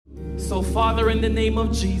So, Father, in the name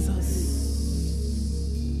of Jesus,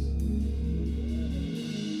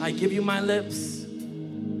 I give you my lips.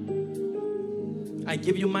 I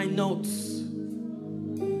give you my notes.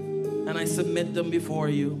 And I submit them before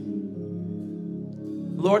you.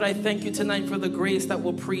 Lord, I thank you tonight for the grace that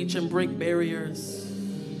will preach and break barriers.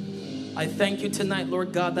 I thank you tonight,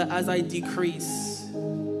 Lord God, that as I decrease,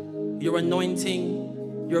 your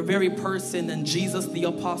anointing, your very person, and Jesus the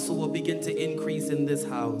apostle will begin to increase in this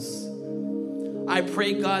house. I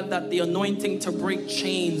pray, God, that the anointing to break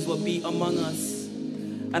chains will be among us.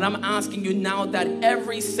 And I'm asking you now that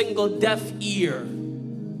every single deaf ear,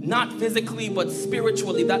 not physically but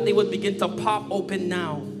spiritually, that they would begin to pop open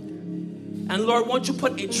now. And Lord, won't you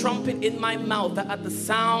put a trumpet in my mouth that at the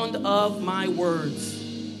sound of my words,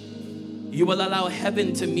 you will allow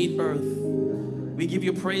heaven to meet earth. We give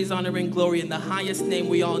you praise, honor, and glory in the highest name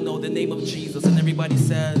we all know, the name of Jesus. And everybody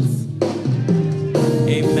says,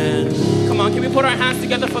 amen. Come on, can we put our hands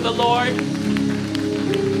together for the Lord?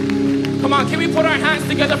 Come on, can we put our hands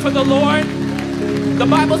together for the Lord? The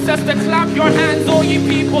Bible says to clap your hands, all ye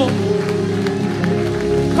people.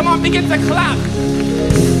 Come on, begin to clap.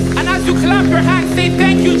 And as you clap your hands, say,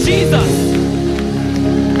 thank you, Jesus.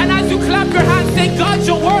 And as you clap your hands, say, God,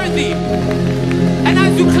 you're worthy. And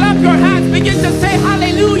as you clap your hands, begin to say,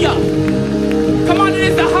 hallelujah. Come on, it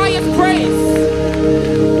is the highest praise.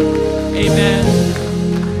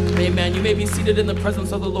 Amen. Amen. You may be seated in the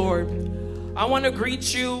presence of the Lord. I want to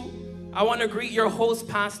greet you. I want to greet your host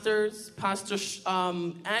pastors, Pastor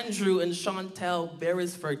Andrew and Chantel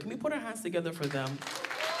Beresford. Can we put our hands together for them?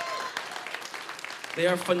 They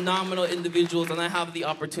are phenomenal individuals, and I have the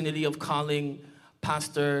opportunity of calling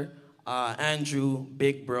Pastor Andrew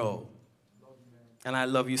Big Bro. And I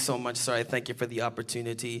love you so much, sir. I thank you for the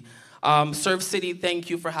opportunity. Serve City, thank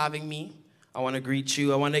you for having me. I want to greet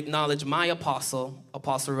you. I want to acknowledge my apostle,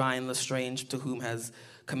 Apostle Ryan Lestrange, to whom has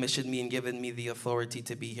commissioned me and given me the authority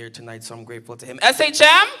to be here tonight, so I'm grateful to him.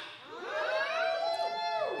 SHM?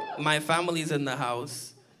 My family's in the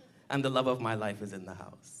house, and the love of my life is in the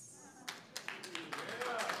house.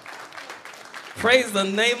 Praise the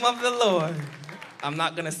name of the Lord. I'm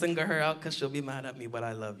not going to single her out because she'll be mad at me, but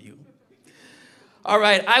I love you. All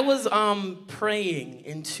right, I was praying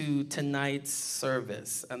into tonight's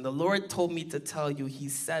service, and the Lord told me to tell you, he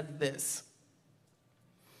said this: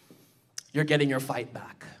 you're getting your fight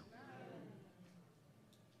back.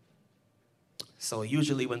 So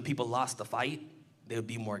usually when people lost the fight, they would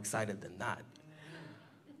be more excited than that.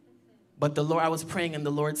 But the Lord, I was praying, and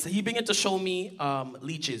the Lord said, he began to show me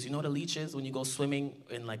leeches. You know what a leech is? When you go swimming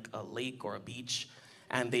in like a lake or a beach,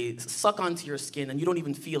 and they suck onto your skin, and you don't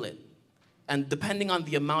even feel it. And depending on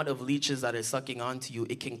the amount of leeches that is sucking onto you,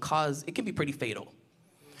 it can be pretty fatal.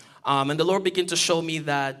 And the Lord began to show me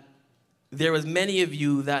that there is many of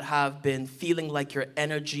you that have been feeling like your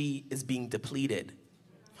energy is being depleted,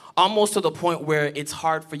 almost to the point where it's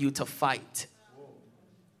hard for you to fight.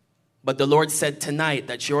 But the Lord said tonight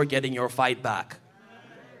that you're getting your fight back.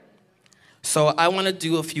 So I want to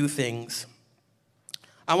do a few things.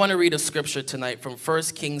 I want to read a scripture tonight from 1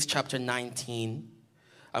 Kings chapter 19.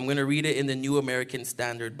 I'm going to read it in the New American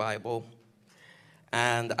Standard Bible.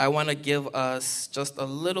 And I want to give us just a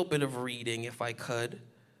little bit of reading, if I could,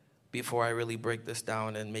 before I really break this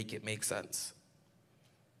down and make it make sense.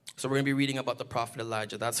 So we're going to be reading about the prophet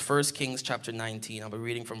Elijah. That's 1 Kings chapter 19. I'll be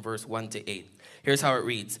reading from verse 1 to 8. Here's how it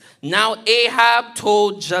reads. Now Ahab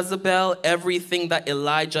told Jezebel everything that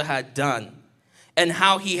Elijah had done, and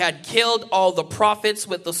how he had killed all the prophets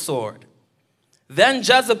with the sword. Then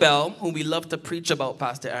Jezebel, whom we love to preach about,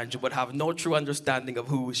 Pastor Andrew, would have no true understanding of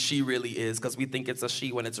who she really is, because we think it's a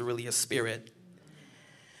she when it's really a spirit.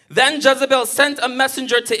 Then Jezebel sent a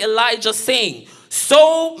messenger to Elijah, saying,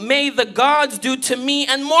 so may the gods do to me,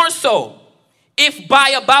 and more so, if by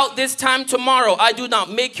about this time tomorrow I do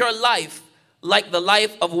not make your life like the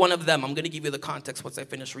life of one of them. I'm going to give you the context once I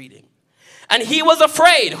finish reading. And he was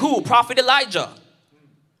afraid, who? Prophet Elijah.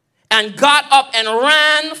 And got up and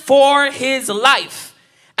ran for his life,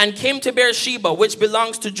 and came to Beersheba, which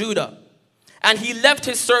belongs to Judah. And he left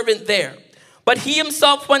his servant there. But he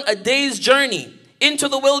himself went a day's journey into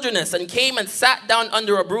the wilderness, and came and sat down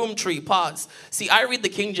under a broom tree. Pause. See, I read the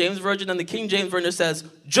King James Version, and the King James Version says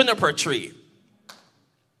juniper tree.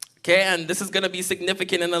 Okay, and this is going to be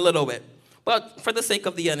significant in a little bit, but for the sake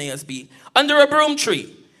of the NASB, under a broom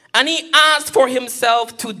tree. And he asked for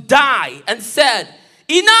himself to die, and said,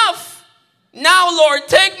 enough! Now, Lord,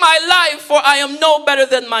 take my life, for I am no better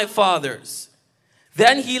than my fathers.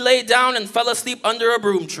 Then he lay down and fell asleep under a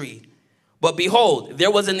broom tree. But behold, there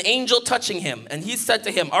was an angel touching him, and he said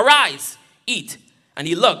to him, arise, eat. And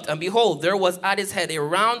he looked, and behold, there was at his head a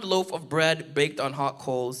round loaf of bread baked on hot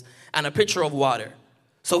coals and a pitcher of water.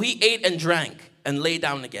 So he ate and drank and lay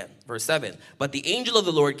down again. Verse 7. But the angel of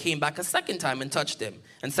the Lord came back a second time and touched him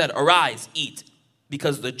and said, Arise, eat,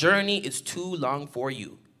 because the journey is too long for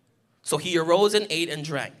you. So he arose and ate and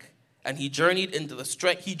drank, and he journeyed in the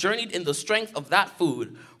strength of that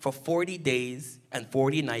food for 40 days and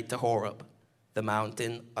 40 nights to Horeb, the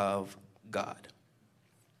mountain of God.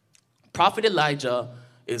 Prophet Elijah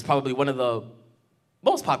is probably one of the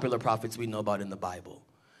most popular prophets we know about in the Bible.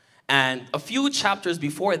 And a few chapters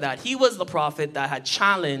before that, he was the prophet that had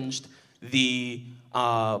challenged the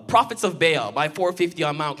prophets of Baal by 450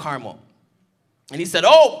 on Mount Carmel. And he said,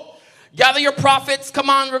 oh, gather your prophets, come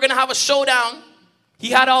on, we're going to have a showdown.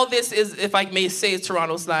 He had all this, if I may say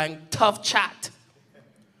Toronto slang, tough chat.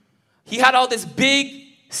 He had all this big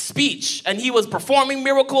speech, and he was performing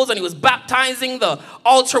miracles, and he was baptizing the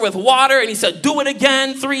altar with water, and he said, do it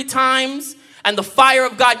again 3 times, and the fire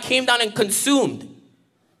of God came down and consumed.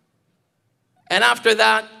 And after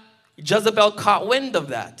that, Jezebel caught wind of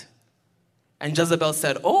that. And Jezebel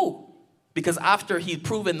said, oh, because after he'd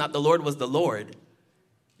proven that the Lord was the Lord,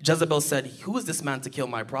 Jezebel said, who is this man to kill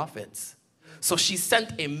my prophets? So she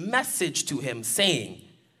sent a message to him saying,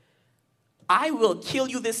 I will kill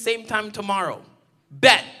you this same time tomorrow.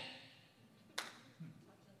 Bet.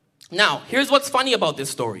 Now, here's what's funny about this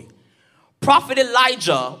story. Prophet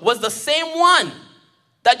Elijah was the same one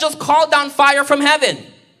that just called down fire from heaven.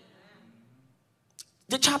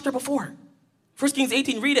 The chapter before. 1 Kings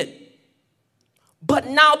 18, read it. But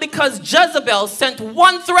now because Jezebel sent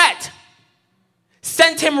one threat,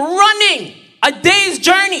 sent him running a day's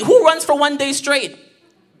journey. Who runs for 1 day straight?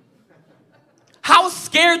 How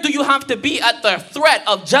scared do you have to be at the threat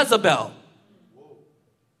of Jezebel?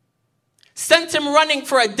 Sent him running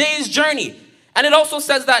for a day's journey. And it also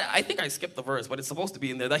says that, I think I skipped the verse, but it's supposed to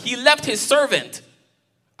be in there, that he left his servant.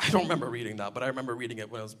 I don't remember reading that, but I remember reading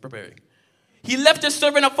it when I was preparing. He left his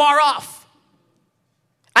servant afar off.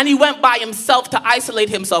 And he went by himself to isolate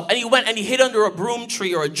himself. And he went and he hid under a broom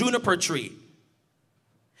tree or a juniper tree.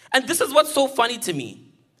 And this is what's so funny to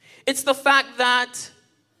me. It's the fact that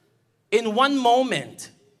in one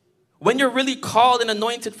moment, when you're really called and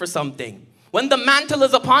anointed for something, when the mantle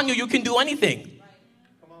is upon you, you can do anything.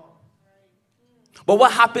 But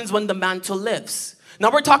what happens when the mantle lifts?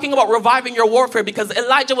 Now we're talking about reviving your warfare because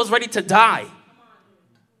Elijah was ready to die.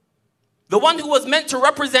 The one who was meant to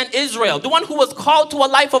represent Israel, the one who was called to a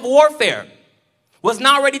life of warfare, was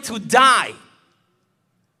now ready to die.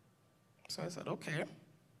 So I said, okay.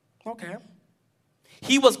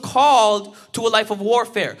 He was called to a life of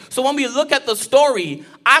warfare. So when we look at the story,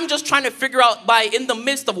 I'm just trying to figure out in the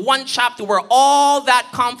midst of one chapter where all that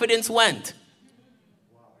confidence went.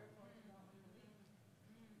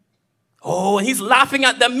 Oh, and he's laughing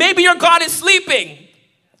at them. Maybe your God is sleeping.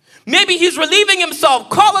 Maybe he's relieving himself.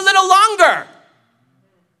 Call a little longer.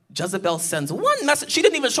 Jezebel sends one message. She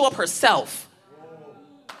didn't even show up herself.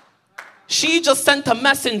 She just sent a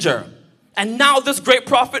messenger. And now this great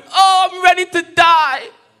prophet, oh, I'm ready to die.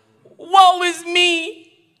 Woe is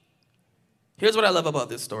me. Here's what I love about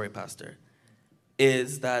this story, Pastor,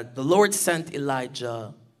 is that the Lord sent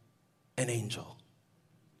Elijah an angel.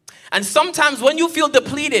 And sometimes when you feel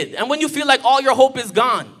depleted and when you feel like all your hope is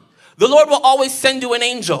gone, the Lord will always send you an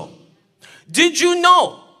angel. Did you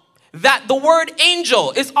know that the word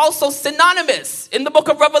angel is also synonymous in the book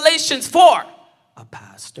of Revelations for a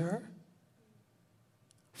pastor?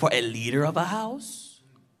 For a leader of a house?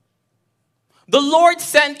 The Lord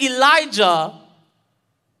sent Elijah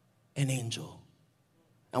an angel.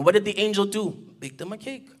 And what did the angel do? Baked him a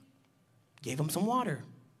cake. Gave him some water.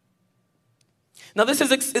 Now this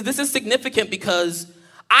is significant because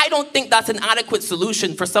I don't think that's an adequate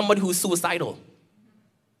solution for someone who's suicidal.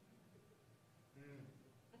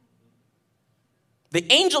 The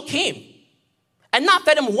angel came and not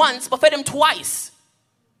fed him once, but fed him twice.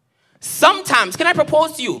 Sometimes, can I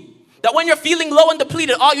propose to you that when you're feeling low and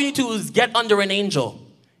depleted, all you need to do is get under an angel,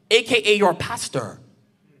 aka your pastor.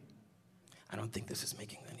 I don't think this is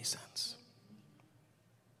making any sense.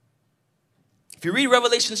 If you read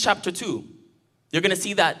Revelation chapter 2, you're going to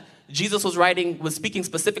see that Jesus was speaking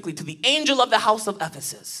specifically to the angel of the house of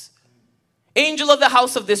Ephesus. Angel of the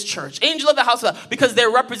house of this church. Angel of the house of, because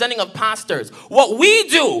they're representing of pastors. What we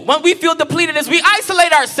do when we feel depleted is we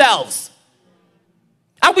isolate ourselves.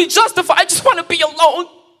 And we justify, I just want to be alone.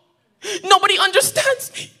 Nobody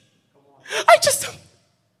understands me.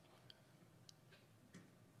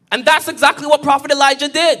 And that's exactly what Prophet Elijah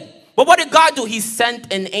did. But what did God do? He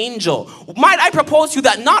sent an angel. Might I propose to you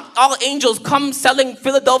that not all angels come selling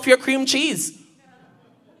Philadelphia cream cheese?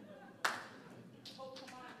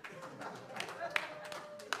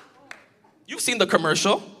 You've seen the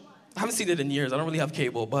commercial. I haven't seen it in years. I don't really have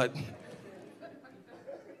cable, but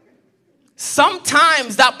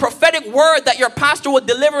sometimes that prophetic word that your pastor will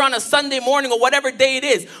deliver on a Sunday morning or whatever day it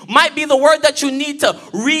is might be the word that you need to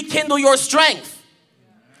rekindle your strength.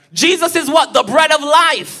 Jesus is what? The bread of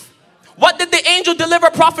life. What did the angel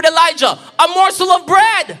deliver Prophet Elijah? A morsel of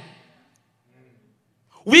bread.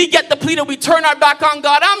 We get depleted. We turn our back on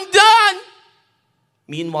God. I'm done.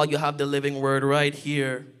 Meanwhile, you have the living word right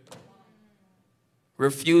here.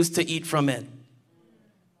 Refuse to eat from it.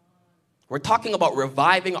 We're talking about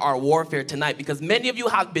reviving our warfare tonight because many of you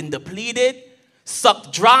have been depleted,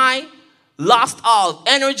 sucked dry, lost all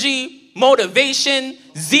energy, motivation,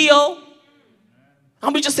 zeal.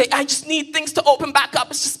 And we just say, I just need things to open back up.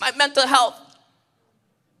 It's just my mental health.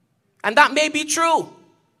 And that may be true.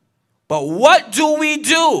 But what do we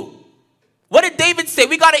do? What did David say?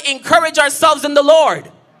 We got to encourage ourselves in the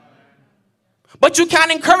Lord. But you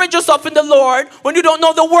can't encourage yourself in the Lord when you don't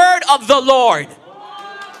know the word of the Lord.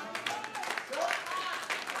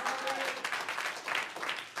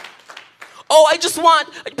 Oh, I just want,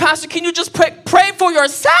 Pastor, can you just pray for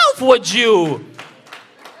yourself, would you?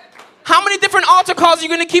 How many different altar calls are you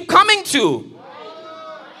going to keep coming to?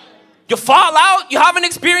 You fall out, you have an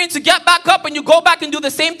experience, you get back up, and you go back and do the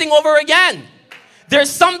same thing over again. There's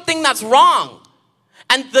something that's wrong.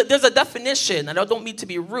 And there's a definition, and I don't mean to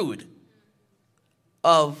be rude,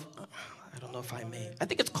 of, I don't know if I may, I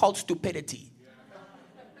think it's called stupidity.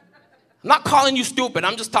 I'm not calling you stupid,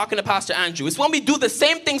 I'm just talking to Pastor Andrew. It's when we do the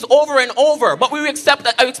same things over and over, but we expect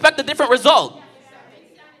a different result.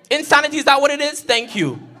 Insanity, is that what it is? Thank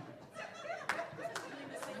you.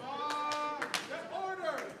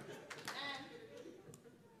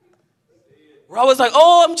 We're always like,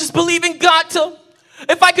 oh, I'm just believing God to,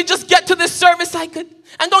 if I could just get to this service, I could.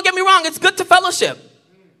 And don't get me wrong, it's good to fellowship.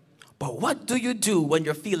 But what do you do when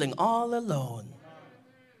you're feeling all alone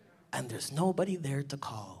and there's nobody there to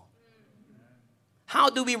call? How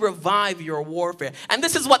do we revive your warfare? And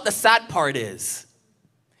this is what the sad part is.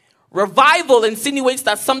 Revival insinuates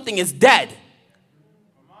that something is dead.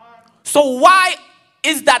 So why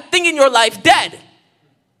is that thing in your life dead?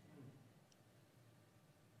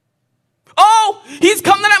 Oh, he's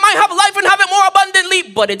come that I might have life and have it more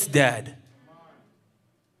abundantly, but it's dead.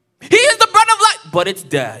 He is the bread of life, but it's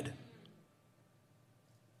dead.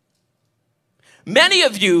 Many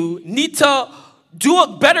of you need to do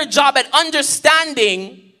a better job at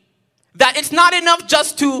understanding that it's not enough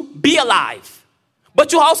just to be alive,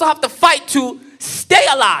 but you also have to fight to stay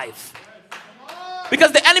alive.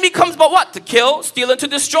 Because the enemy comes but what? To kill, steal, and to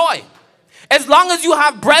destroy. As long as you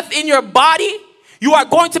have breath in your body, you are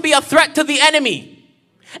going to be a threat to the enemy.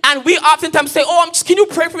 And we oftentimes say, oh, can you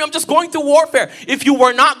pray for me? I'm just going through warfare. If you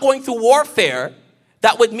were not going through warfare,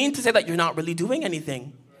 that would mean to say that you're not really doing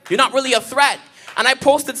anything. You're not really a threat. And I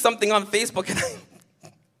posted something on Facebook, and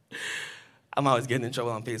I'm always getting in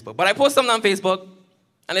trouble on Facebook. But I posted something on Facebook,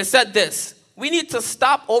 and it said this: we need to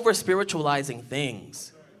stop over-spiritualizing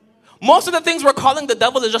things. Most of the things we're calling the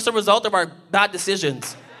devil is just a result of our bad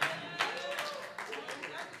decisions.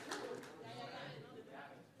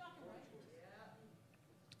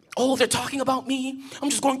 Oh, they're talking about me. I'm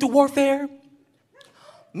just going through warfare.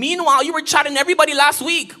 Meanwhile, you were chatting to everybody last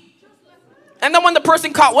week. And then when the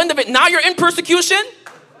person caught wind of it, now you're in persecution?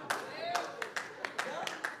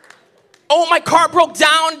 Oh, my car broke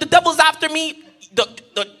down. The devil's after me.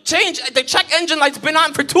 The check engine light's been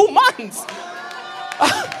on for 2 months.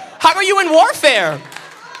 How are you in warfare?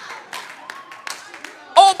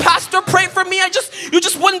 Oh, pastor, pray for me. You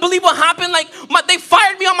just wouldn't believe what happened. They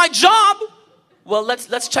fired me on my job. Well,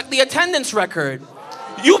 let's check the attendance record.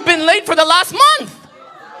 You've been late for the last month.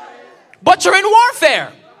 But you're in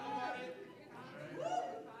warfare.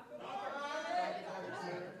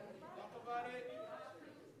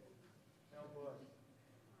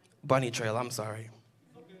 Bunny trail, I'm sorry.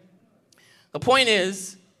 The point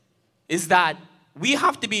is that we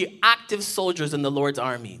have to be active soldiers in the Lord's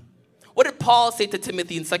army. What did Paul say to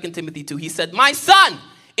Timothy in 2 Timothy 2? He said, my son,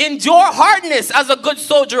 endure hardness as a good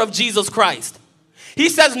soldier of Jesus Christ. He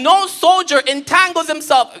says, no soldier entangles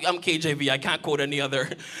himself, I'm KJV, I can't quote any other,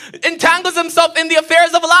 entangles himself in the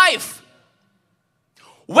affairs of life.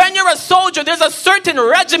 When you're a soldier, there's a certain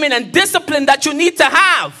regimen and discipline that you need to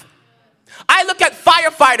have. I look at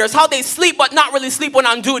firefighters, how they sleep but not really sleep when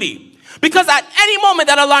on duty. Because at any moment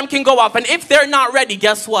that alarm can go off, and if they're not ready,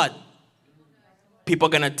 guess what? People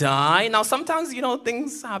are going to die. Now, sometimes,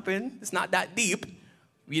 things happen. It's not that deep.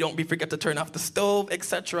 We forget to turn off the stove,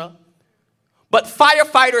 etc. But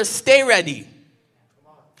firefighters stay ready.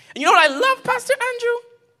 And you know what I love, Pastor Andrew?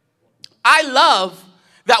 I love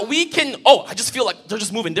that we can, I just feel like they're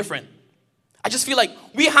just moving different. I just feel like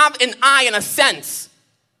we have an eye and a sense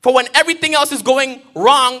for when everything else is going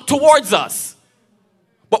wrong towards us.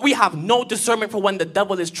 But we have no discernment for when the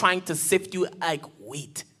devil is trying to sift you like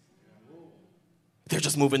wheat. They're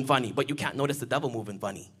just moving funny, but you can't notice the devil moving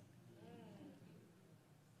funny.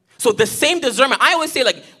 So the same discernment, I always say,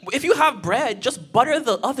 like, if you have bread, just butter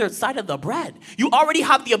the other side of the bread. You already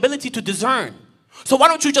have the ability to discern. So why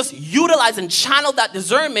don't you just utilize and channel that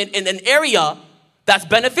discernment in an area that's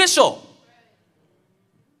beneficial?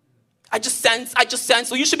 I just sense.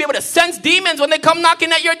 So you should be able to sense demons when they come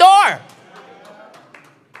knocking at your door.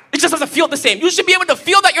 It just doesn't feel the same. You should be able to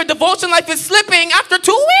feel that your devotion life is slipping after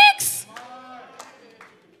 2 weeks.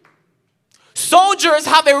 Soldiers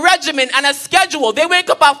have a regimen and a schedule. They wake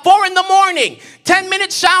up at 4 in the morning,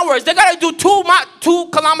 10-minute showers. They got to do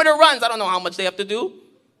 2-kilometer runs. I don't know how much they have to do.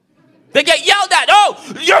 They get yelled at.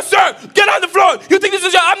 Oh, yes, sir. Get on the floor. You think this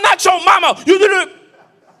is I'm not your mama. You did it.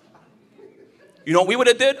 You know what we would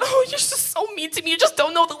have did? Oh, you're just so mean to me. You just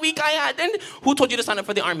don't know the week I had. Then who told you to sign up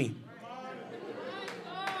for the army?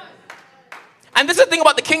 And this is the thing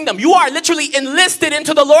about the kingdom. You are literally enlisted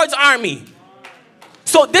into the Lord's army.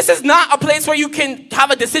 So this is not a place where you can have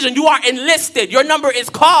a decision. You are enlisted. Your number is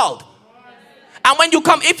called. And when you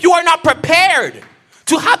come, if you are not prepared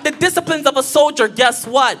to have the disciplines of a soldier, guess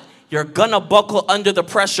what? You're gonna buckle under the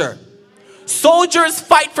pressure. Soldiers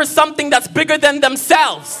fight for something that's bigger than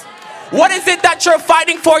themselves. What is it that you're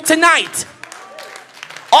fighting for tonight?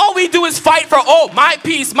 All we do is fight for, my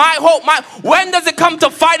peace, my hope, when does it come to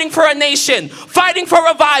fighting for a nation, fighting for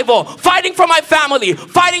revival, fighting for my family,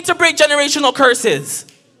 fighting to break generational curses?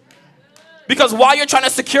 Because while you're trying to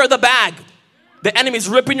secure the bag, the enemy's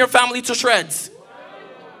ripping your family to shreds.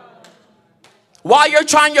 While you're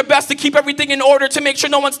trying your best to keep everything in order to make sure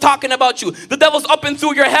no one's talking about you, the devil's up and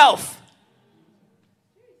through your health.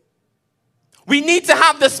 We need to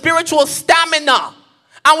have the spiritual stamina.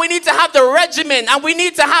 And we need to have the regimen, and we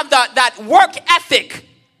need to have that work ethic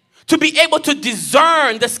to be able to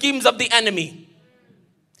discern the schemes of the enemy.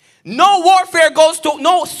 No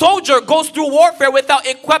soldier goes through warfare without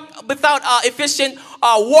efficient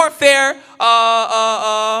warfare.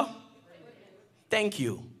 Thank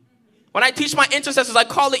you. When I teach my intercessors, I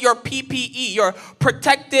call it your PPE, your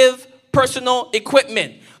protective personal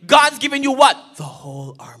equipment. God's given you what? The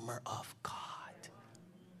whole armor of God.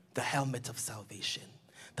 The helmet of salvation.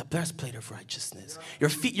 The breastplate of righteousness. Your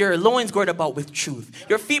feet, your loins girded about with truth.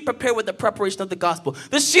 Your feet prepared with the preparation of the gospel.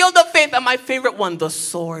 The shield of faith, and my favorite one, the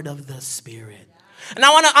sword of the Spirit. And I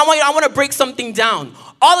want to break something down.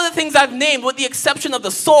 All of the things I've named, with the exception of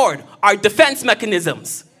the sword, are defense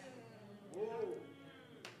mechanisms.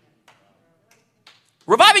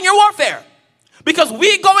 Reviving your warfare. Because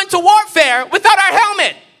we go into warfare without our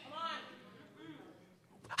helmet.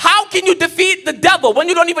 How can you defeat the devil when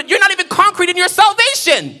you're not even concrete in your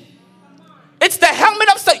salvation? It's the helmet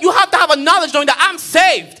of salvation. You have to have a knowledge knowing that I'm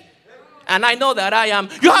saved. And I know that I am.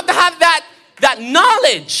 You have to have that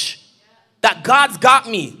knowledge that God's got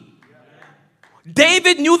me.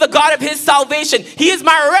 David knew the God of his salvation. He is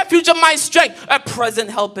my refuge and my strength, a present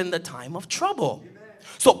help in the time of trouble.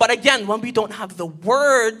 So, but again, when we don't have the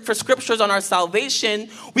word for scriptures on our salvation,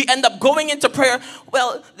 we end up going into prayer.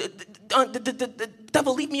 Well, the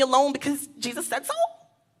devil, leave me alone because Jesus said so.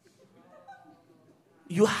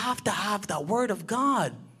 You have to have the word of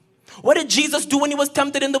God. What did Jesus do when he was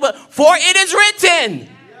tempted in the wilderness? For it is written.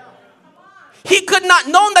 He could not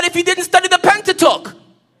know that if he didn't study the Pentateuch,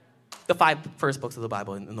 the 5 first books of the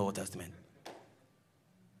Bible in the Old Testament.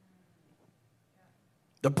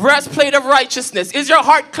 The breastplate of righteousness. Is your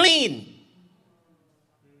heart clean?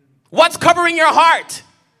 What's covering your heart?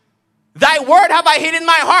 Thy word have I hid in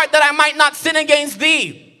my heart that I might not sin against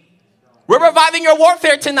thee. We're reviving your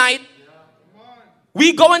warfare tonight.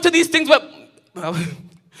 We go into these things with,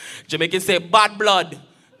 Jamaicans say, bad blood.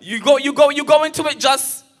 You go into it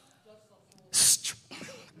just.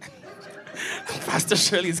 Pastor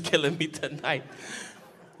Shirley's killing me tonight.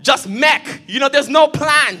 Just mech. There's no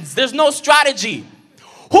plans. There's no strategy.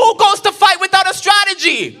 Who goes to fight without a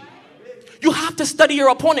strategy? You have to study your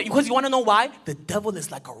opponent, because you want to know why? The devil is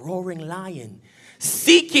like a roaring lion,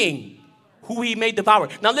 seeking who he may devour.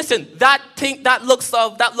 Now listen, that looks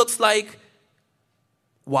like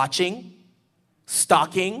watching,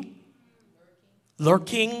 stalking,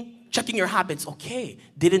 lurking, checking your habits. Okay,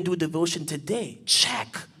 didn't do devotion today.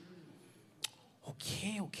 Check.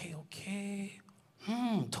 Okay.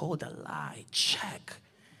 Told a lie. Check.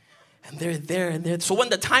 And they're there. So when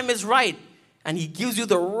the time is right and he gives you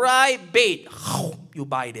the right bait, you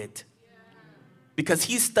bite it. Because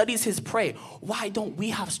he studies his prey. Why don't we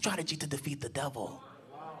have strategy to defeat the devil?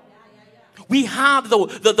 We have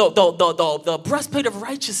the breastplate of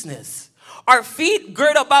righteousness. Our feet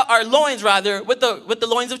gird about our loins, rather, with the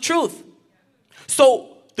loins of truth.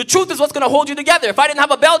 So the truth is what's going to hold you together. If I didn't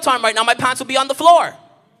have a belt on right now, my pants would be on the floor.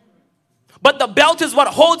 But the belt is what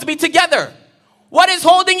holds me together. What is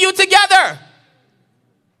holding you together?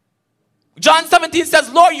 John 17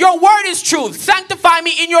 says, Lord, your word is truth. Sanctify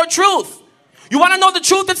me in your truth. You want to know the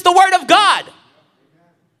truth? It's the word of God.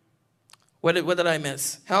 What did I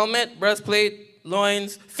miss? Helmet, breastplate,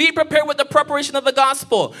 loins, feet prepared with the preparation of the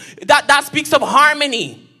gospel. That speaks of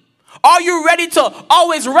harmony. Are you ready to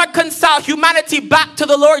always reconcile humanity back to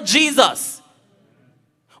the Lord Jesus?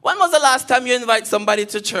 When was the last time you invited somebody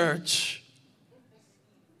to church?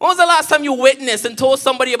 When was the last time you witnessed and told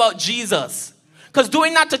somebody about Jesus? Because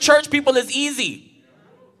doing that to church people is easy.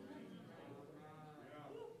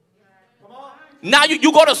 Now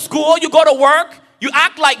you go to school, you go to work, you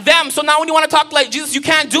act like them. So now when you want to talk like Jesus, you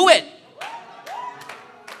can't do it.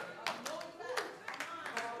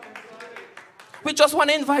 We just want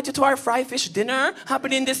to invite you to our fried fish dinner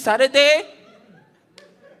happening this Saturday.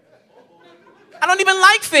 I don't even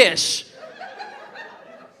like fish.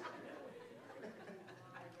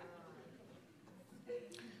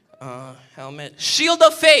 Helmet. Shield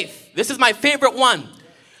of faith. This is my favorite one.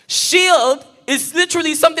 Shield is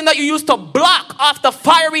literally something that you use to block off the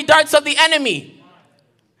fiery darts of the enemy.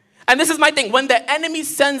 And this is my thing. When the enemy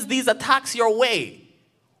sends these attacks your way,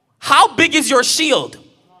 how big is your shield?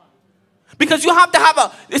 Because you have to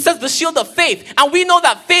have it says the shield of faith. And we know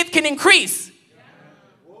that faith can increase.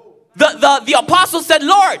 The apostle said,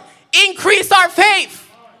 Lord, increase our faith.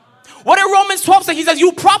 What did Romans 12 say? He says,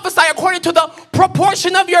 you prophesy according to the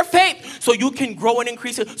proportion of your faith. So you can grow and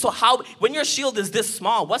increase it. So when your shield is this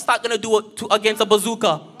small, what's that going to do against a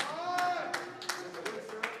bazooka?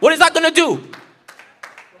 What is that going to do?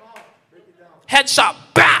 Headshot,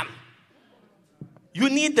 bam. You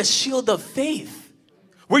need the shield of faith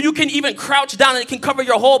where you can even crouch down and it can cover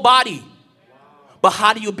your whole body. But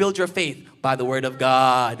how do you build your faith? By the word of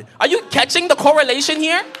God. Are you catching the correlation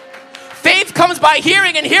here? Faith comes by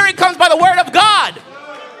hearing and hearing comes by the word of God.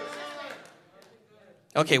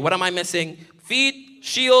 Okay, what am I missing? Feet,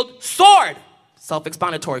 shield, sword.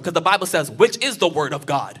 Self-explanatory because the Bible says, which is the word of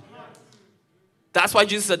God. That's why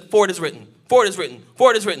Jesus said, for it is written. For it is written,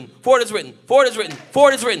 for it is written, for it is written, for it is written,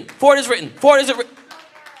 for it is written, for it is written, for it is written.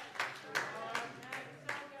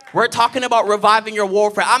 We're talking about reviving your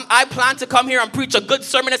warfare. I plan to come here and preach a good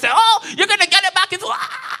sermon and say, oh, you're going to get it back into...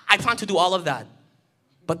 I plan to do all of that.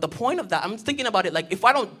 But the point of that, I'm thinking about it like if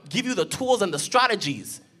I don't give you the tools and the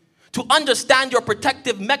strategies to understand your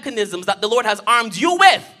protective mechanisms that the Lord has armed you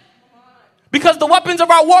with. Because the weapons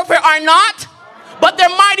of our warfare are not, but they're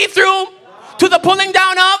mighty through to the pulling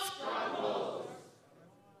down of.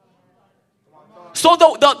 So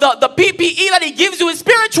the PPE that he gives you is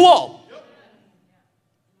spiritual.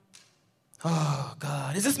 Oh,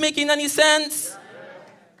 God. Is this making any sense?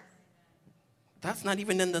 That's not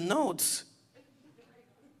even in the notes.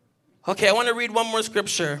 Okay, I want to read one more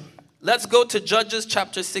scripture. Let's go to Judges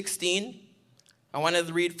chapter 16. I want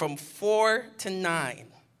to read from 4 to 9.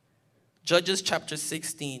 Judges chapter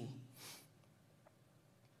 16.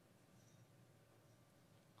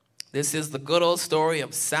 This is the good old story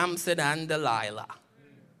of Samson and Delilah.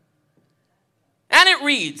 And it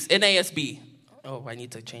reads in ASB. Oh, I need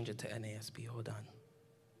to change it to NASB. Hold on.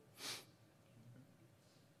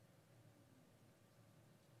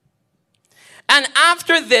 And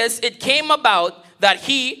after this, it came about that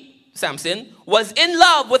he, Samson, was in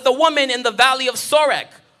love with a woman in the valley of Sorek,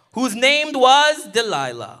 whose name was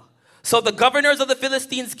Delilah. So the governors of the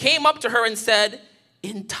Philistines came up to her and said,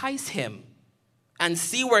 entice him and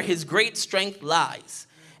see where his great strength lies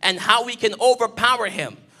and how we can overpower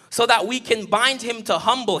him so that we can bind him to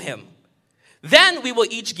humble him. Then we will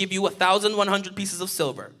each give you 1,100 pieces of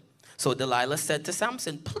silver. So Delilah said to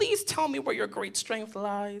Samson, please tell me where your great strength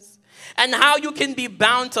lies and how you can be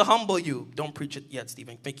bound to humble you. Don't preach it yet,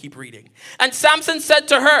 Stephen. Keep reading. And Samson said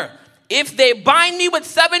to her, if they bind me with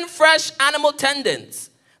 7 fresh animal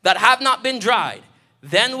tendons that have not been dried,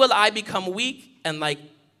 then will I become weak and like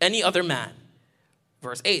any other man.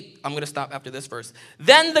 Verse 8, I'm going to stop after this verse.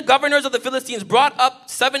 Then the governors of the Philistines brought up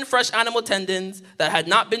 7 fresh animal tendons that had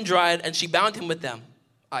not been dried, and she bound him with them.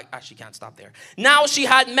 I actually can't stop there. Now she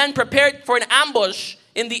had men prepared for an ambush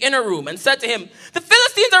in the inner room and said to him, the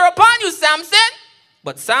Philistines are upon you, Samson.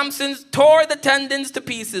 But Samson tore the tendons to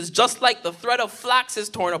pieces, just like the thread of flax is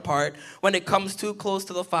torn apart when it comes too close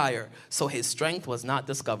to the fire. So his strength was not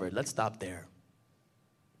discovered. Let's stop there.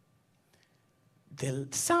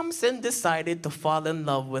 Samson decided to fall in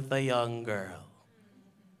love with a young girl.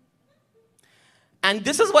 And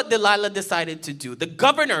this is what Delilah decided to do. The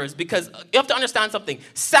governors, because you have to understand something.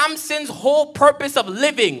 Samson's whole purpose of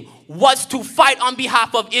living was to fight on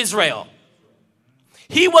behalf of Israel.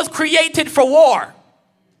 He was created for war.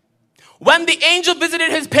 When the angel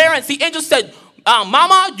visited his parents, the angel said,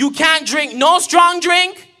 Mama, you can't drink no strong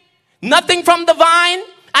drink, nothing from the vine,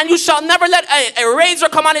 and you shall never let a razor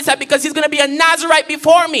come on his head because he's going to be a Nazarite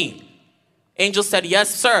before me. Angel said,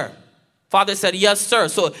 yes, sir. Father said, yes, sir.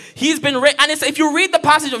 So he's been, and if you read the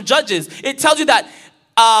passage of Judges, it tells you that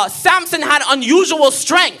Samson had unusual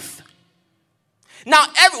strength. Now,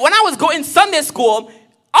 when I was going Sunday school,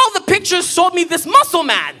 all the pictures showed me this muscle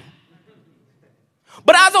man.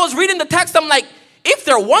 But as I was reading the text, I'm like, if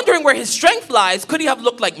they're wondering where his strength lies, could he have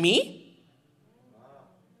looked like me?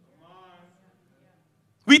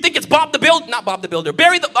 We think it's Bob the Builder, not Bob the Builder,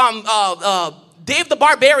 Dave the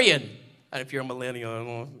Barbarian. And if you're a millennial, I don't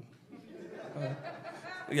know.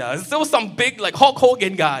 Yeah, there was some big, like Hulk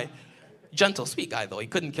Hogan guy. Gentle, sweet guy, though. He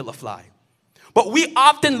couldn't kill a fly. But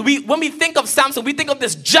when we think of Samson, we think of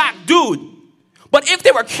this jack dude. But if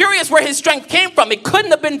they were curious where his strength came from, it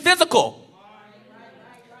couldn't have been physical.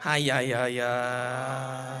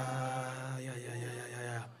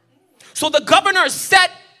 So the governor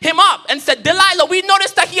set him up and said, Delilah, we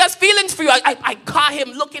noticed that he has feelings for you. I caught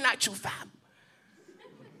him looking at you, fam.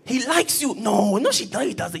 He likes you. No, he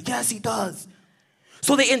doesn't. Yes, he does.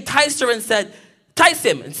 So they enticed her and said, entice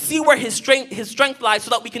him and see where his strength lies so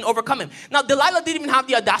that we can overcome him. Now, Delilah didn't even have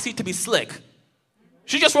the audacity to be slick.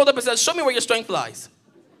 She just rolled up and said, show me where your strength lies.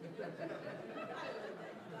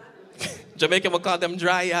 Jamaican will call them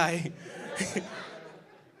dry eye.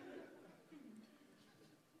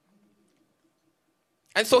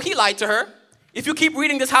 And so he lied to her. If you keep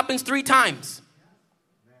reading, this happens 3 times.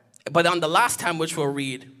 But on the last time, which we'll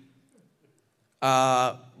read,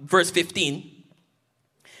 verse 15.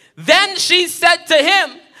 Then she said to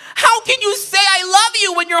him, how can you say I love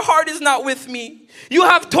you when your heart is not with me? You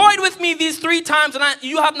have toyed with me these 3 times, and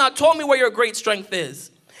you have not told me where your great strength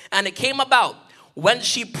is. And it came about when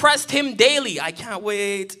she pressed him daily, I can't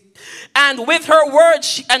wait, and with her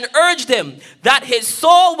words and urged him that his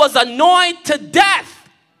soul was annoyed to death.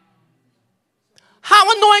 How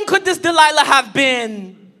annoying could this Delilah have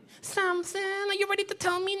been? Samson, are you ready to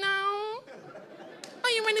tell me now? Are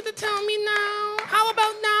you ready to tell me now? How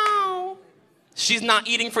about now? She's not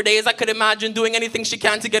eating for days, I could imagine, doing anything she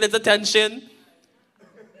can to get his attention.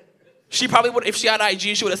 She probably would, if she had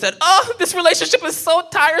IG, she would have said, oh, this relationship is so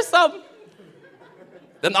tiresome.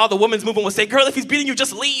 Then all the women's movement would say, girl, if he's beating you,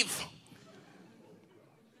 just leave.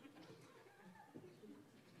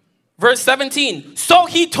 Verse 17, so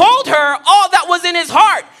he told her all that was in his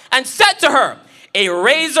heart and said to her, a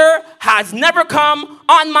razor has never come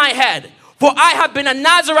on my head, for I have been a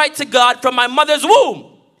Nazarite to God from my mother's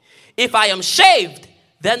womb. If I am shaved,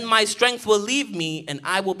 then my strength will leave me and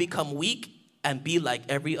I will become weak and be like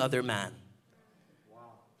every other man.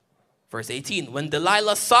 Verse 18, when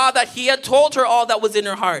Delilah saw that he had told her all that was in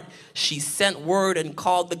her heart, she sent word and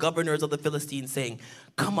called the governors of the Philistines, saying,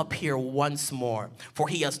 come up here once more, for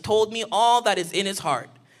he has told me all that is in his heart.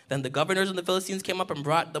 Then the governors of the Philistines came up and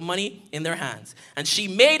brought the money in their hands. And she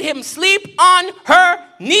made him sleep on her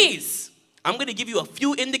knees. I'm going to give you a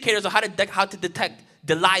few indicators of how to detect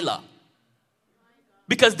Delilah.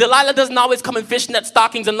 Because Delilah doesn't always come in fishnet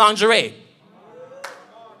stockings and lingerie.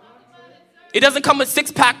 It doesn't come with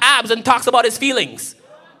 6-pack abs and talks about his feelings.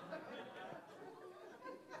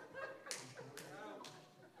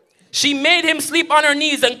 She made him sleep on her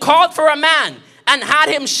knees and called for a man and had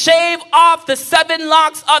him shave off the 7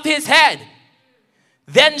 locks of his head.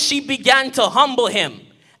 Then she began to humble him,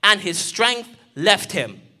 and his strength left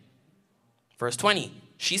him. Verse 20,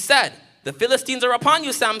 she said, the Philistines are upon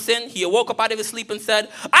you, Samson. He awoke up out of his sleep and said,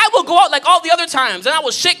 I will go out like all the other times, and I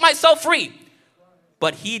will shake myself free.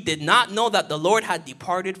 But he did not know that the Lord had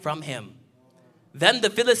departed from him. Then the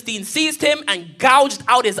Philistine seized him and gouged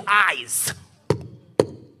out his eyes.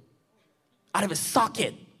 Out of his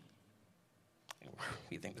socket.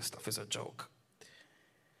 You think this stuff is a joke.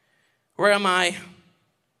 Where am I?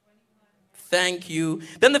 Thank you.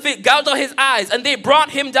 Then the Philistine gouged out his eyes, and they brought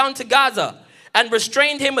him down to Gaza and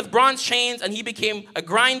restrained him with bronze chains, and he became a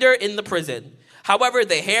grinder in the prison. However,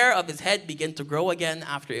 the hair of his head began to grow again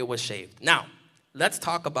after it was shaved. Now, let's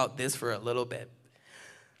talk about this for a little bit.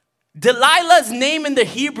 Delilah's name in the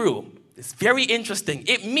Hebrew is very interesting.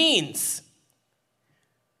 It means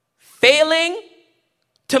failing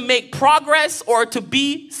to make progress or to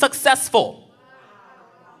be successful.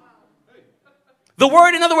 The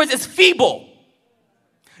word, in other words, is feeble.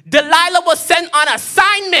 Delilah was sent on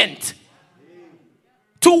assignment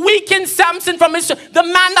to weaken Samson from the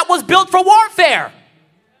man that was built for warfare.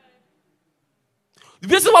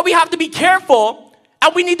 This is why we have to be careful,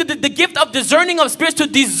 and we need the gift of discerning of spirits to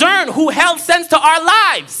discern who hell sends to our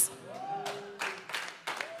lives.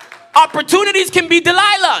 Opportunities can be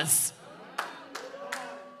Delilahs.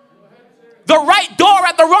 The right door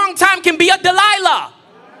at the wrong time can be a Delilah.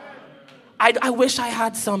 I wish I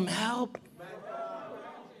had some help.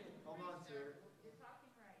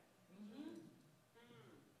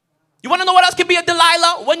 You want to know what else can be a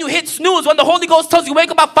Delilah? When you hit snooze, when the Holy Ghost tells you wake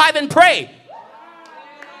up at 5 and pray.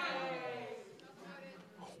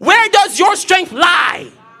 Where does your strength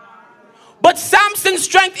lie? But Samson's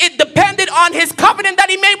strength, it depended on his covenant that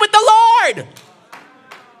he made with the Lord.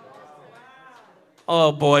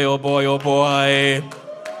 Oh boy, oh boy, oh boy.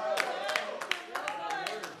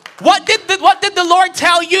 What did the Lord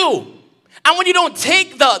tell you? And when you don't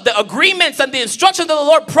take the agreements and the instructions of the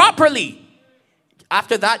Lord properly,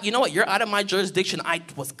 after that, you know what? You're out of my jurisdiction. I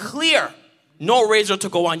was clear. No razor to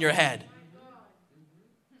go on your head.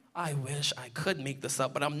 I wish I could make this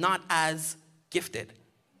up, but I'm not as gifted.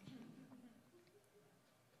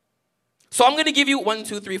 So I'm going to give you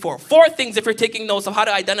 4 things if you're taking notes of how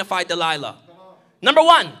to identify Delilah. Number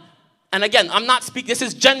 1, and again, I'm not speaking, this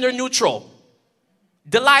is gender neutral.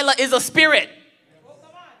 Delilah is a spirit.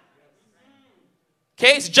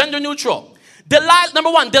 Okay, it's gender neutral.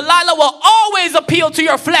 Number 1, Delilah will always appeal to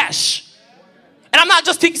your flesh. And I'm not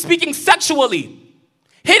just speaking sexually.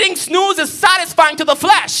 Hitting snooze is satisfying to the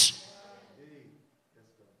flesh.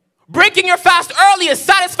 Breaking your fast early is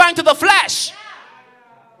satisfying to the flesh.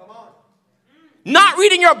 Not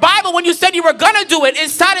reading your Bible when you said you were going to do it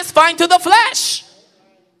is satisfying to the flesh.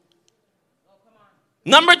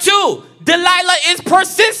 Number 2, Delilah is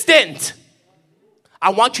persistent. I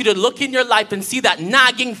want you to look in your life and see that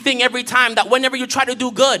nagging thing every time that whenever you try to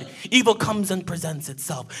do good, evil comes and presents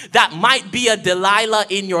itself. That might be a Delilah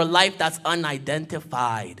in your life that's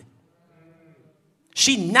unidentified.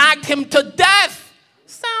 She nagged him to death.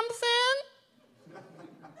 Samson,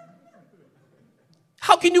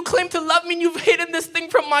 how can you claim to love me and you've hidden this thing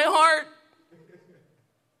from my heart?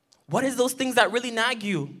 What is those things that really nag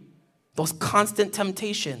you? Those constant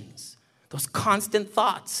temptations, those constant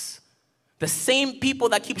thoughts. The same people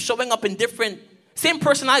that keep showing up in same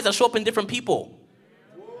personalities that show up in different people.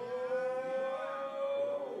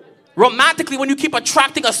 Romantically, when you keep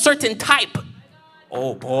attracting a certain type.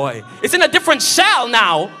 Oh boy. It's in a different shell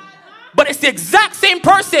now, but it's the exact same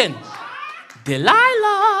person.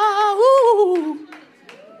 Delilah. Ooh.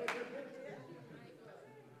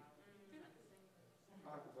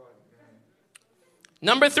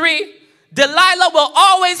 Number 3, Delilah will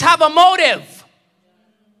always have a motive.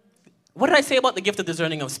 What did I say about the gift of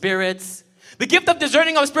discerning of spirits? The gift of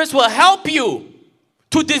discerning of spirits will help you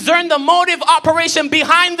to discern the motive operation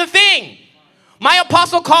behind the thing. My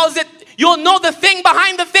apostle calls it, you'll know the thing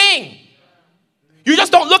behind the thing. You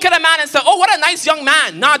just don't look at a man and say, oh, what a nice young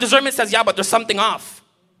man. Nah, discernment says, yeah, but there's something off.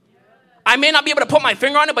 I may not be able to put my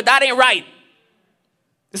finger on it, but that ain't right.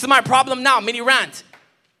 This is my problem now, mini rant.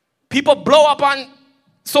 People blow up on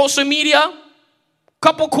social media,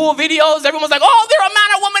 couple cool videos, everyone's like, oh, they're a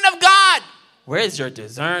man or woman of God. Where's your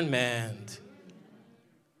discernment?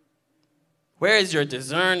 Where is your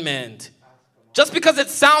discernment? Just because it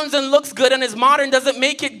sounds and looks good and is modern doesn't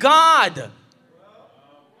make it God.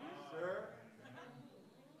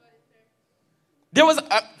 There was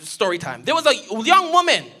a story time. There was a young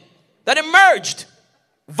woman that emerged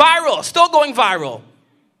viral, still going viral.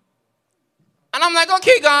 And I'm like,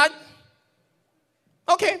 okay, God.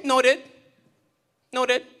 Okay, noted.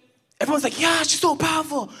 Everyone's like, yeah, she's so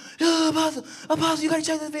powerful. Apostle, you gotta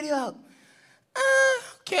check this video out.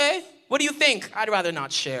 Okay. What do you think? I'd rather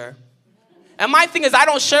not share. And my thing is, I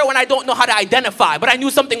don't share when I don't know how to identify, but I knew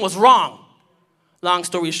something was wrong. Long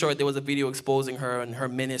story short, there was a video exposing her and her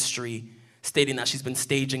ministry, stating that she's been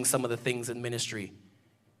staging some of the things in ministry.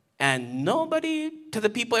 And nobody, to the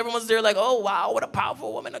people, everyone's there like, oh, wow, what a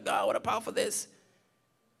powerful woman of God, what a powerful this.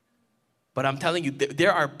 But I'm telling you,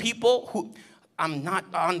 there are people who, I'm not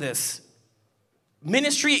on this.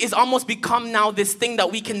 Ministry is almost become now this thing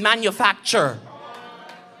that we can manufacture.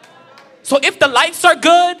 So if the lights are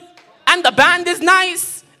good, and the band is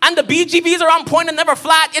nice, and the BGVs are on point and never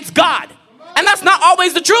flat, it's God. And that's not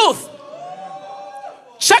always the truth.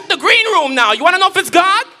 Check the green room now. You want to know if it's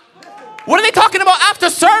God? What are they talking about after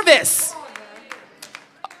service?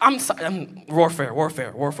 Warfare.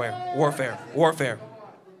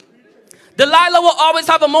 Delilah will always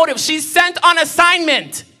have a motive. She's sent on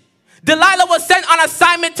assignment. Delilah was sent on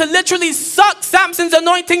assignment to literally suck Samson's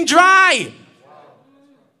anointing dry.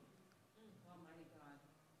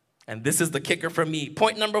 And this is the kicker for me.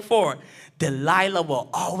 Point number 4. Delilah will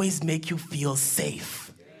always make you feel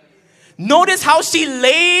safe. Notice how he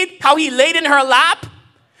laid in her lap.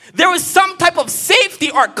 There was some type of safety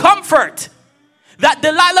or comfort that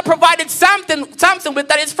Delilah provided Samson with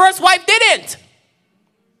that his first wife didn't.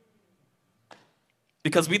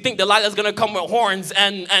 Because we think Delilah's going to come with horns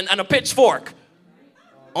and a pitchfork.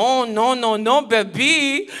 Oh, no,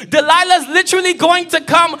 baby. Delilah's literally going to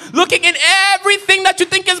come looking in everything that you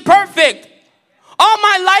think is perfect. All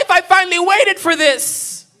my life, I finally waited for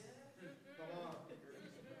this.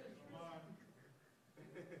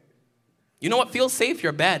 You know what feels safe?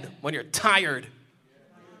 Your bed when you're tired.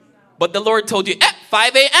 But the Lord told you,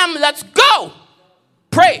 5 a.m., let's go.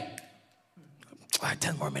 Pray.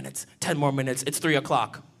 10 more minutes. It's 3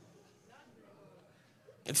 o'clock.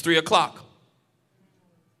 It's 3 o'clock.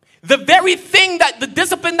 The very thing that the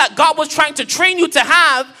discipline that God was trying to train you to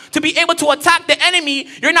have to be able to attack the enemy,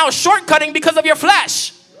 you're now shortcutting because of your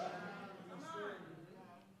flesh.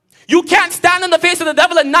 You can't stand in the face of the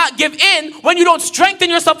devil and not give in when you don't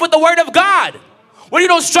strengthen yourself with the word of God. When you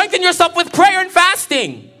don't strengthen yourself with prayer and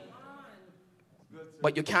fasting.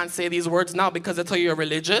 But you can't say these words now because they tell you you're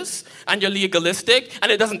religious and you're legalistic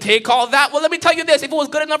and it doesn't take all that. Well, let me tell you this. If it was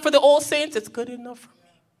good enough for the old saints, it's good enough for me.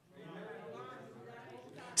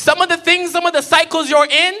 Some of the cycles you're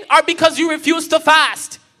in are because you refuse to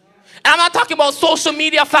fast. And I'm not talking about social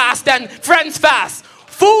media fast and friends fast.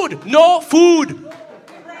 Food, no food.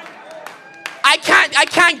 I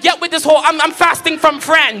can't get with this whole, I'm fasting from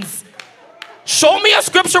friends. Show me a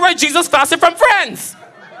scripture where Jesus fasted from friends.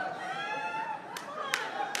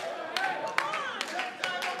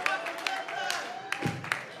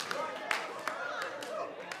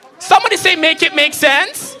 Somebody say, make it make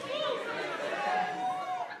sense.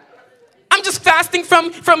 I'm just fasting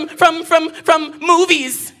from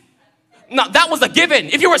movies. No, that was a given.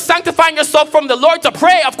 If you were sanctifying yourself from the Lord to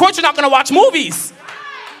pray, of course you're not going to watch movies.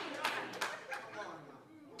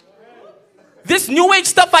 This new age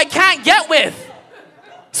stuff I can't get with.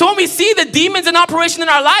 So when we see the demons in operation in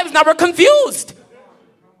our lives, now we're confused.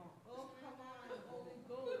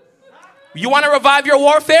 You want to revive your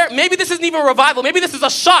warfare? Maybe this isn't even a revival. Maybe this is a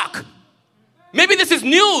shock. Maybe this is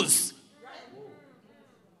news.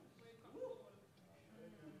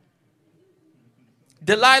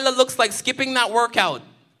 Delilah looks like skipping that workout.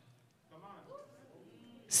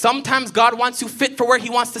 Sometimes God wants you fit for where he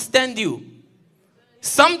wants to send you.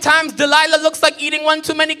 Sometimes Delilah looks like eating one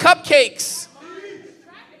too many cupcakes.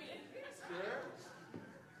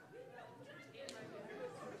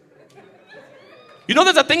 You know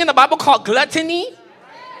there's a thing in the Bible called gluttony?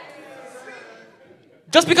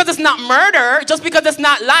 Just because it's not murder, just because it's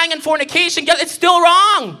not lying and fornication, it's still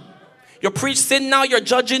wrong. You preach sin now, you're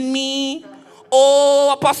judging me.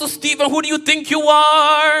 Oh, Apostle Stephen, who do you think you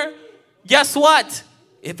are? Guess what?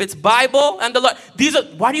 If it's Bible and the Lord,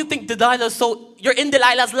 why do you think Delilah's you're in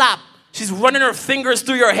Delilah's lap. She's running her fingers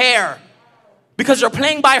through your hair because you're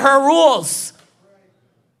playing by her rules.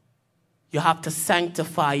 You have to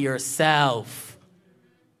sanctify yourself.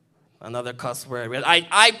 Another cuss word.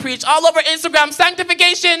 I preach all over Instagram,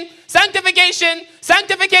 sanctification, sanctification,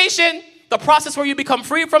 sanctification. The process where you become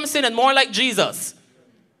free from sin and more like Jesus.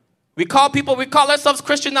 We call ourselves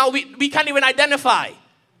Christian now, we can't even identify.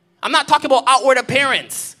 I'm not talking about outward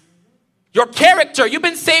appearance. Your character, you've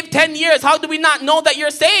been saved 10 years. How do we not know that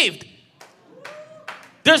you're saved?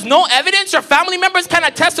 There's no evidence. Your family members can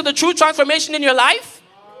attest to the true transformation in your life.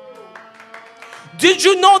 Did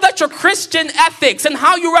you know that your Christian ethics and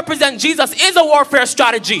how you represent Jesus is a warfare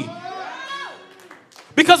strategy?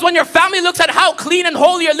 Because when your family looks at how clean and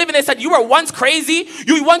holy you're living, they said, you were once crazy.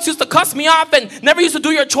 You once used to cuss me off and never used to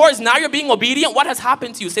do your chores. Now you're being obedient. What has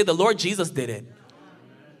happened to you? Say, the Lord Jesus did it.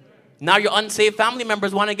 Now your unsaved family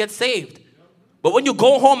members want to get saved. But when you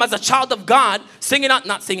go home as a child of God, singing on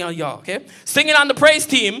the praise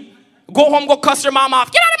team, go home, go cuss your mom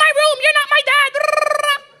off. Get out of my room. You're not my dad.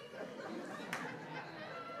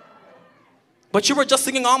 But you were just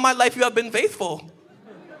singing all my life, you have been faithful.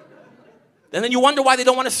 And then you wonder why they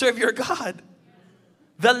don't want to serve your God.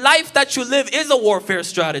 The life that you live is a warfare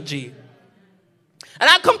strategy. And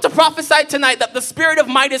I come to prophesy tonight that the spirit of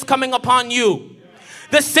might is coming upon you.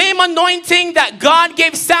 The same anointing that God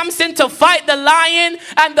gave Samson to fight the lion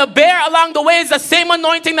and the bear along the way is the same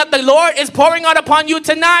anointing that the Lord is pouring out upon you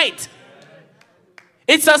tonight.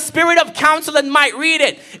 It's a spirit of counsel and might. Read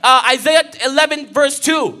it. Isaiah 11 verse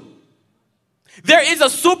 2. There is a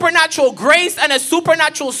supernatural grace and a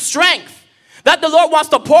supernatural strength that the Lord wants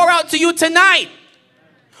to pour out to you tonight.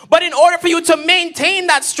 But in order for you to maintain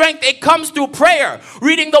that strength, it comes through prayer,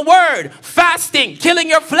 reading the word, fasting, killing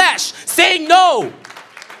your flesh, saying no.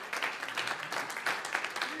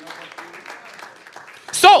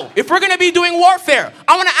 So, if we're going to be doing warfare,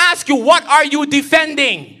 I want to ask you, what are you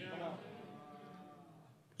defending?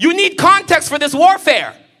 You need context for this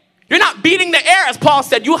warfare. You're not beating the air, as Paul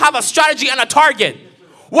said. You have a strategy and a target.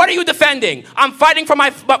 What are you defending? I'm fighting for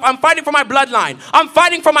my bloodline. I'm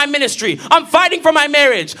fighting for my ministry. I'm fighting for my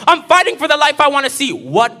marriage. I'm fighting for the life I want to see.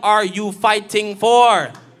 What are you fighting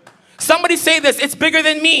for? Somebody say this, it's bigger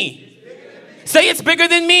than me. Say it's bigger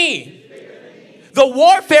than me. The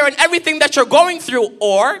warfare and everything that you're going through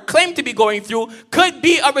or claim to be going through could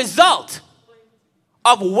be a result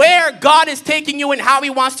of where God is taking you and how he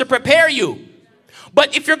wants to prepare you.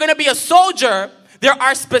 But if you're going to be a soldier, there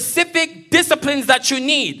are specific disciplines that you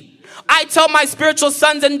need. I tell my spiritual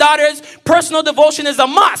sons and daughters, personal devotion is a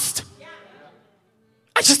must.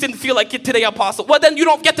 I just didn't feel like it today, Apostle. Well, then you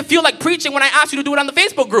don't get to feel like preaching when I ask you to do it on the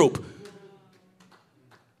Facebook group.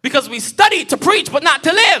 Because we study to preach, but not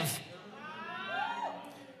to live.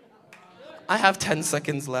 I have 10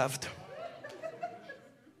 seconds left.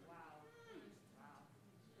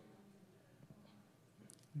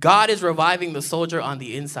 God is reviving the soldier on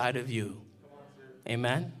the inside of you.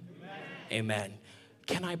 Amen? Amen.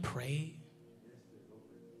 Can I pray?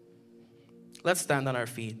 Let's stand on our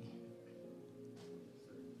feet.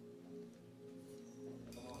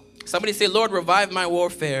 Somebody say, Lord, revive my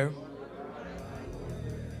warfare.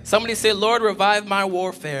 Somebody say, Lord, revive my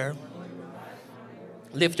warfare.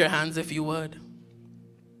 Lift your hands if you would.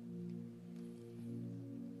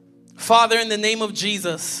 Father, in the name of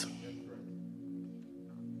Jesus,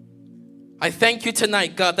 I thank you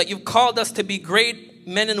tonight, God, that you've called us to be great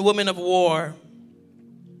men and women of war.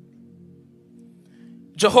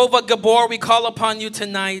 Jehovah Gabor, we call upon you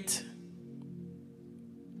tonight.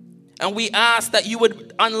 And we ask that you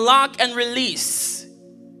would unlock and release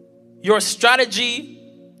your strategy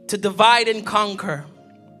to divide and conquer.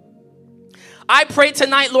 I pray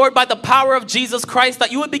tonight, Lord, by the power of Jesus Christ,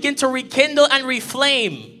 that you would begin to rekindle and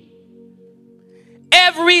reflame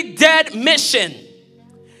every dead mission,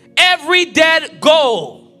 every dead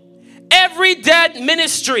goal, every dead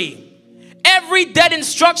ministry, every dead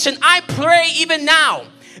instruction. I pray even now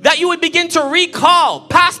that you would begin to recall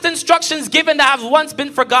past instructions given that have once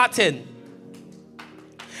been forgotten.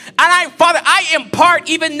 And Father, I impart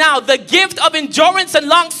even now the gift of endurance and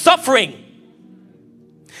long suffering.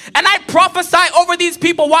 And I prophesy over these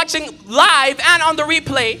people watching live and on the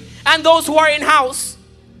replay and those who are in house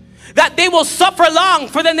that they will suffer long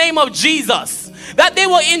for the name of Jesus. That they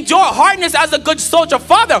will endure hardness as a good soldier.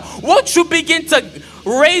 Father, won't you begin to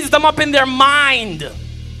raise them up in their mind?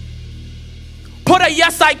 Put a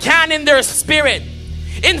yes I can in their spirit.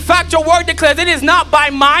 In fact, your word declares it is not by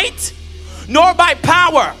might nor by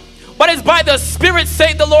power, but it's by the Spirit,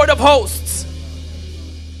 saith the Lord of hosts.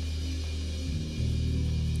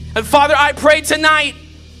 And Father, I pray tonight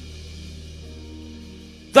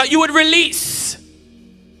that you would release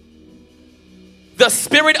the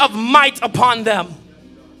spirit of might upon them.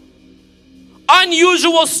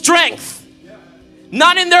 Unusual strength,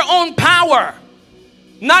 not in their own power,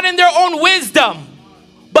 not in their own wisdom,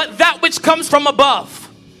 but that which comes from above.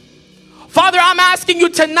 Father, I'm asking you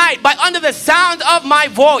tonight, by under the sound of my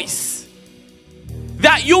voice,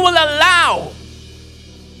 that you will allow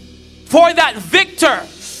for that victor,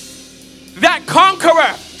 that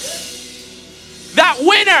conqueror, that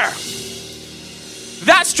winner,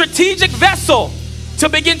 that strategic vessel to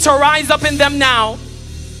begin to rise up in them now.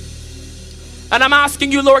 And I'm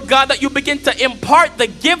asking you, Lord God, that you begin to impart the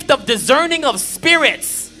gift of discerning of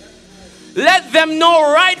spirits. Let them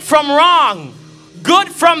know right from wrong, good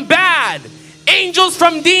from bad, angels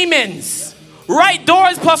from demons, right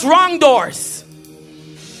doors plus wrong doors.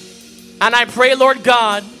 And I pray, Lord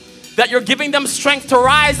God, that you're giving them strength to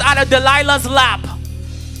rise out of Delilah's lap.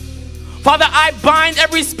 Father, I bind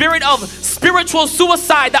every spirit of spiritual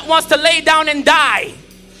suicide that wants to lay down and die.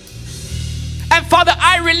 And Father,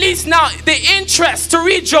 I release now the interest to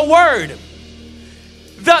read your word,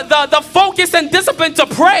 the focus and discipline to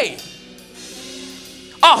pray,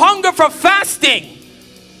 a hunger for fasting.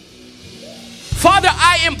 Father,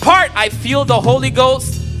 I feel the Holy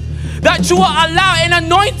Ghost, that you will allow an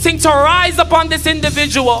anointing to rise upon this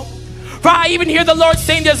individual. For I even hear the Lord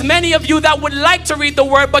saying there's many of you that would like to read the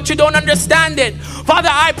word, but you don't understand it. Father,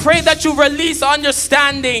 I pray that you release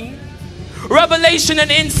understanding, revelation,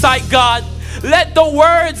 and insight, God. Let the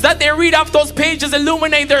words that they read off those pages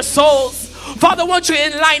illuminate their souls. Father, won't you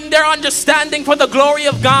enlighten their understanding for the glory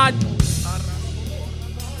of God?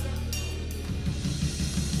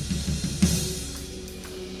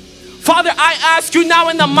 Father, I ask you now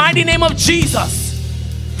in the mighty name of Jesus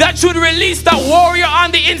that you'd release that warrior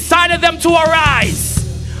on the inside of them to arise.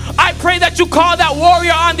 I pray that you call that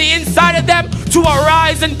warrior on the inside of them to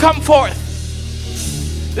arise and come forth.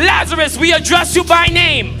 Lazarus, we address you by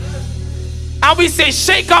name. And we say,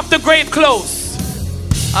 shake off the grave clothes.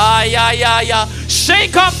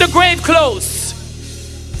 Shake off the grave clothes.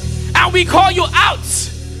 And we call you out.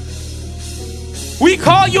 We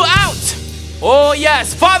call you out. Oh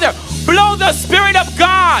yes, Father, blow the Spirit of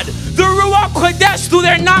God, the Ruach Kodesh, through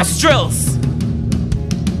their nostrils.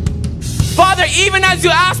 Father, even as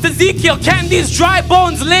you asked Ezekiel, can these dry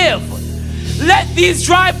bones live? Let these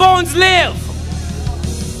dry bones live.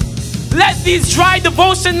 Let these dry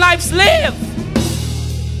devotion lives live.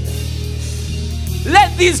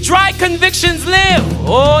 Let these dry convictions live.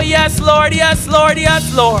 Oh yes, Lord, yes, Lord,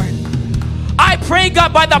 yes, Lord. I pray,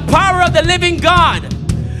 God, by the power of the living God,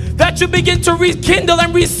 that you begin to rekindle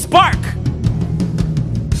and respark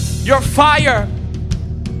your fire,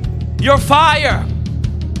 your fire,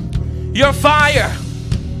 your fire.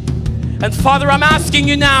 And Father, I'm asking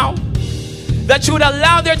you now that you would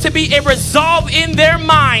allow there to be a resolve in their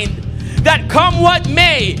mind that come what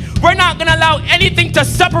may, we're not going to allow anything to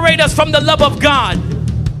separate us from the love of God.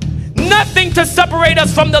 Nothing to separate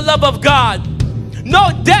us from the love of God.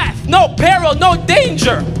 No death, no peril, no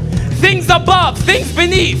danger. Things above, things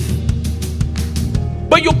beneath.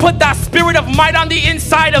 But you put that spirit of might on the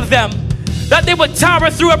inside of them, that they would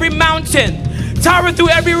tower through every mountain, tower through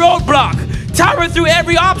every roadblock, tower through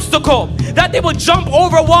every obstacle, that they would jump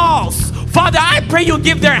over walls. Father, I pray you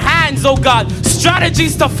give their hands, oh God,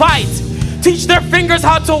 strategies to fight. Teach their fingers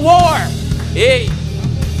how to war. Hey.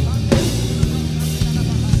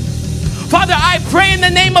 Father, I pray in the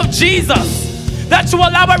name of Jesus that you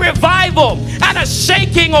allow a revival and a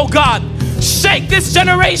shaking, oh God. Shake this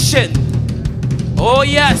generation. Oh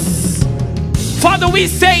yes. Father, we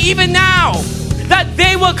say even now that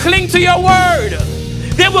they will cling to your word.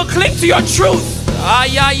 They will cling to your truth.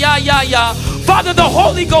 Father, the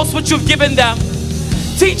Holy Ghost which you've given them,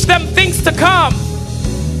 teach them things to come.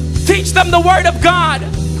 Teach them the word of God.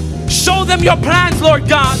 Show them your plans, Lord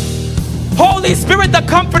God. Holy Spirit, the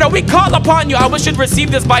Comforter, we call upon you. I wish you'd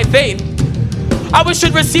receive this by faith. I wish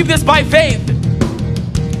you'd receive this by faith.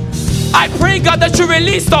 I pray, God, that you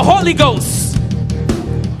release the Holy Ghost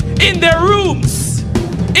in their rooms,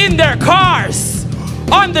 in their cars,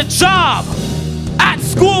 on the job, at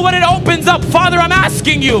school when it opens up. Father, I'm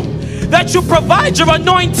asking you that you provide your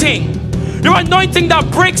anointing that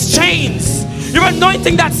breaks chains, your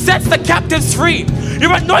anointing that sets the captives free,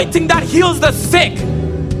 your anointing that heals the sick.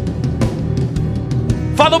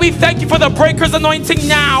 Father, we thank you for the breaker's anointing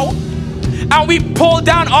now, and we pull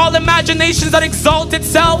down all imaginations that exalt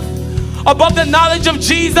itself above the knowledge of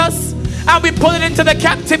Jesus, and we pull it into the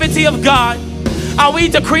captivity of God. And we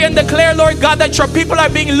decree and declare, Lord God, that your people are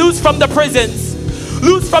being loosed from the prisons,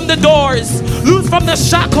 loose from the doors, loose from the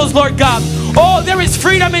shackles, Lord God. Oh, there is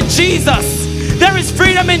freedom in Jesus. There is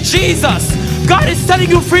freedom in Jesus. God is setting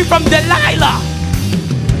you free from Delilah.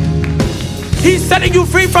 He's setting you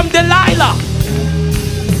free from Delilah.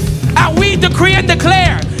 And we decree and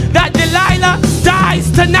declare that Delilah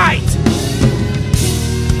dies tonight.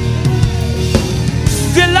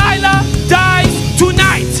 Delilah dies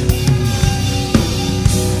tonight.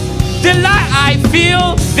 I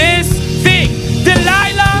feel this thing.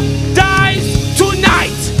 Delilah dies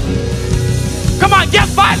tonight. Come on, get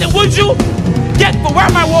violent, would you? Where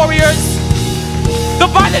are my warriors? The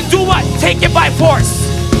violent do what? Take it by force.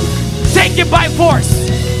 Take it by force.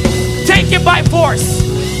 Take it by force.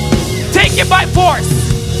 Take it by force.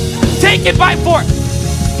 Take it by force.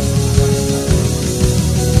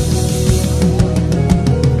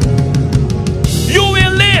 You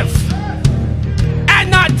will live and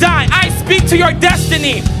not die. I speak to your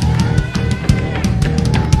destiny.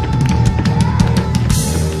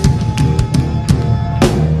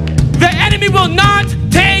 The enemy will not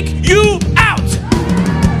take you out.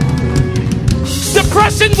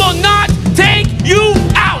 Depression will not take you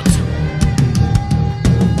out.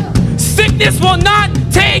 Sickness will not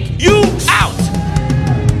take you out.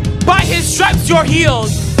 By his stripes you're healed.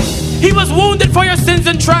 He was wounded for your sins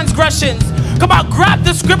and transgressions. Come on, grab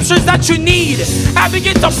the scriptures that you need and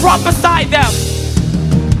begin to prophesy them.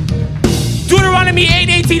 Deuteronomy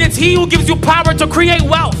 8:18, it's he who gives you power to create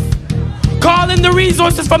wealth. Call in the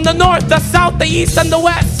resources from the north, the south, the east, and the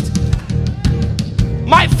west.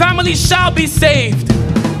 My family shall be saved.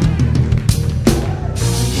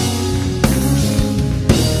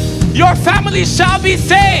 Your family shall be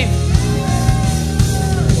saved.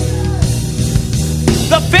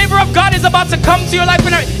 The favor of God is about to come to your life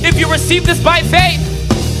if you receive this by faith.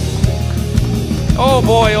 Oh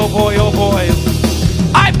boy, oh boy, oh boy.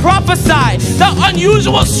 I prophesy the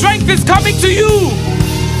unusual strength is coming to you.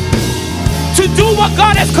 to do what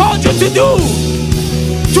God has called you to do,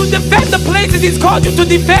 to defend the places He's called you to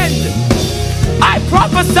defend. I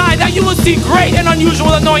prophesy that you will see great and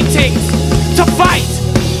unusual anointings to fight,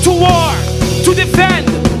 to war, to defend,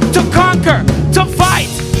 to conquer, to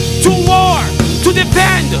fight, to war, to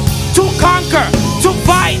defend, to conquer, to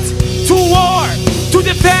fight, to war, to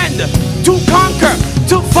defend, to conquer,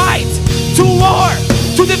 to fight, to war,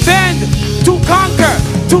 to defend, to conquer,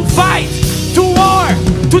 to fight, to war,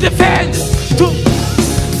 to defend, to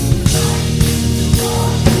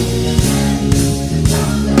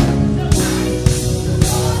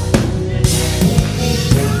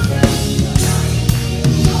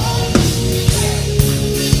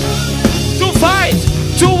fight,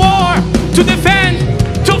 to war, to defend,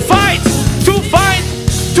 to fight, to fight,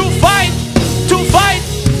 to fight, to fight,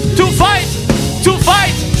 to fight, to fight, to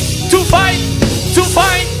fight, to fight, to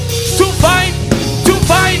fight, to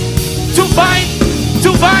fight, to fight,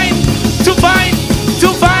 to fight, to fight, to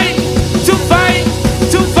fight, to fight,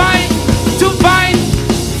 to fight, to fight,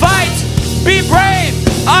 fight, be brave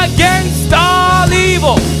against all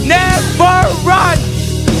evil, never run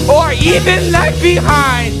or even lag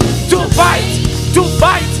behind. To fight, to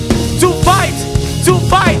fight, to fight, to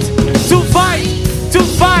fight, to fight, to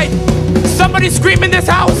fight. Somebody scream in this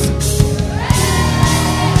house.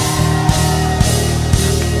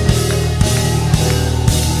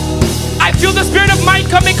 I feel the spirit of might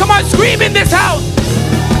coming. Come on, scream in this house.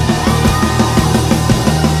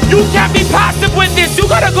 You can't be passive with this. You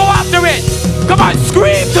gotta go after it. Come on,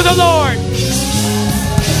 scream to the Lord.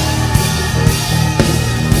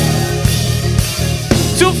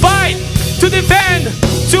 To fight, to defend,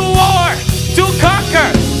 to war, to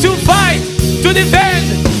conquer, to fight, to defend,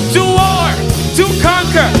 to war, to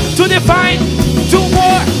conquer, to define, to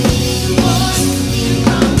war,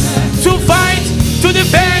 to fight, to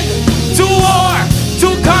defend, to war, to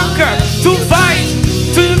conquer, to fight,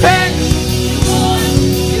 to defend,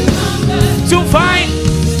 to fight.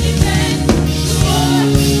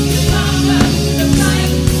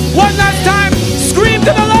 One last time, scream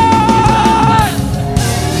to the Lord.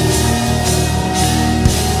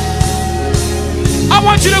 I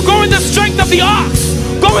want you to go in the strength of the ox.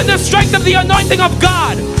 Go in the strength of the anointing of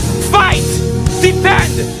God. Fight,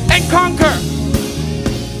 defend, and conquer.